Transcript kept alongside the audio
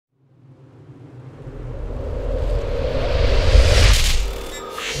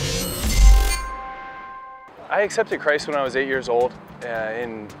I accepted Christ when I was 8 years old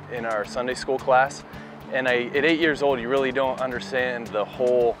in our Sunday school class. And at 8 years old, you really don't understand the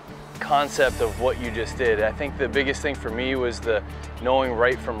whole concept of what you just did. I think the biggest thing for me was the knowing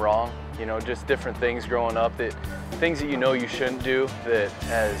right from wrong. You know, just different things growing up, things that you know you shouldn't do, that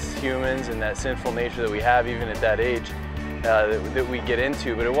as humans and that sinful nature that we have even at that age, that we get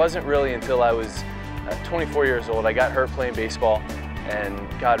into. But it wasn't really until I was 24 years old, I got hurt playing baseball,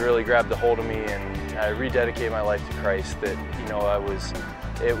 and God really grabbed a hold of me, and I rededicated my life to Christ, that, you know, I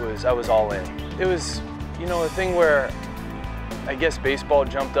was all in. It was, you know, a thing where I guess baseball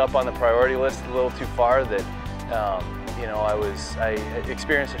jumped up on the priority list a little too far, that you know, I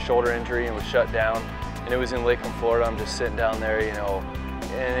experienced a shoulder injury and was shut down, and it was in Lakeland, Florida. I'm just sitting down there, you know,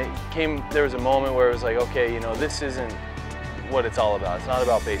 and there was a moment where it was like, okay, you know, this isn't what it's all about. It's not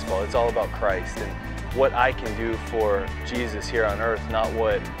about baseball, it's all about Christ and what I can do for Jesus here on earth, not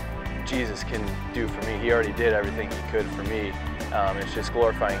what Jesus can do for me. He already did everything he could for me. It's just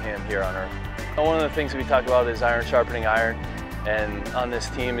glorifying him here on earth. And one of the things that we talk about is iron sharpening iron, and on this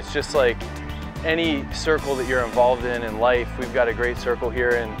team, it's just like any circle that you're involved in life. We've got a great circle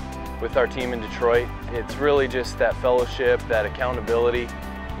here with our team in Detroit. It's really just that fellowship, that accountability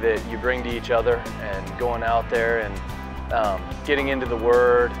that you bring to each other, and going out there and getting into the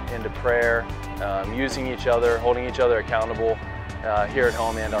Word, into prayer, using each other, holding each other accountable here at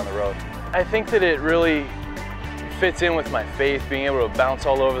home and on the road. I think that it really fits in with my faith, being able to bounce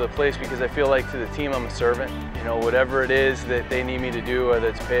all over the place, because I feel like to the team I'm a servant. You know, whatever it is that they need me to do, whether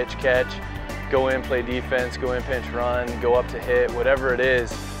it's pitch, catch, go in, play defense, go in, pinch, run, go up to hit, whatever it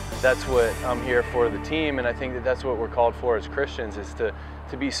is, that's what I'm here for the team. And I think that that's what we're called for as Christians, is to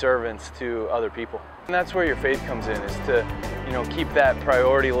be servants to other people. And that's where your faith comes in, is to, you know, keep that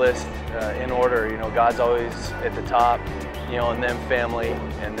priority list in order. You know, God's always at the top, you know, and then family,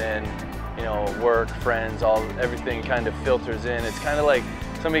 and then, you know, work, friends, everything kind of filters in. It's kind of like,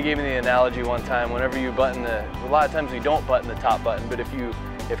 somebody gave me the analogy one time, whenever you button a lot of times we don't button the top button, but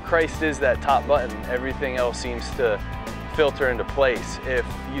if Christ is that top button, everything else seems to filter into place. If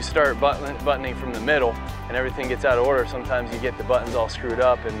you start buttoning from the middle and everything gets out of order, sometimes you get the buttons all screwed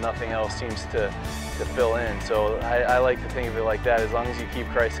up and nothing else seems to fill in. So I like to think of it like that. As long as you keep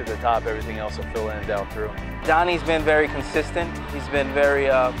Christ at the top, everything else will fill in down through. Donnie's been very consistent. He's been very,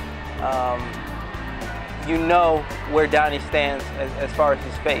 you know where Donnie stands as far as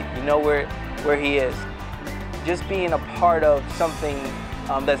his faith. You know where he is. Just being a part of something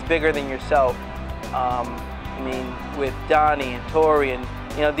that's bigger than yourself. I mean, with Donnie and Tori, and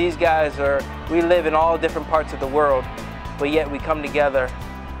you know, these guys we live in all different parts of the world, but yet we come together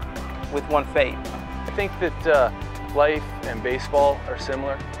with one faith. I think that life and baseball are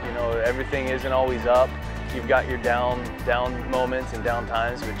similar. You know, everything isn't always up. You've got your down moments and down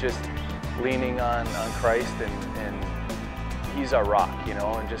times, but just leaning on Christ, and he's our rock, you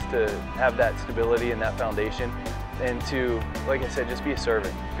know, and just to have that stability and that foundation, and to, like I said, just be a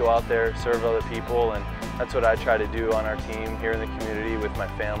servant. Go out there, serve other people, and that's what I try to do on our team here in the community with my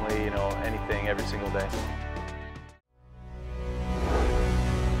family, you know, anything, every single day.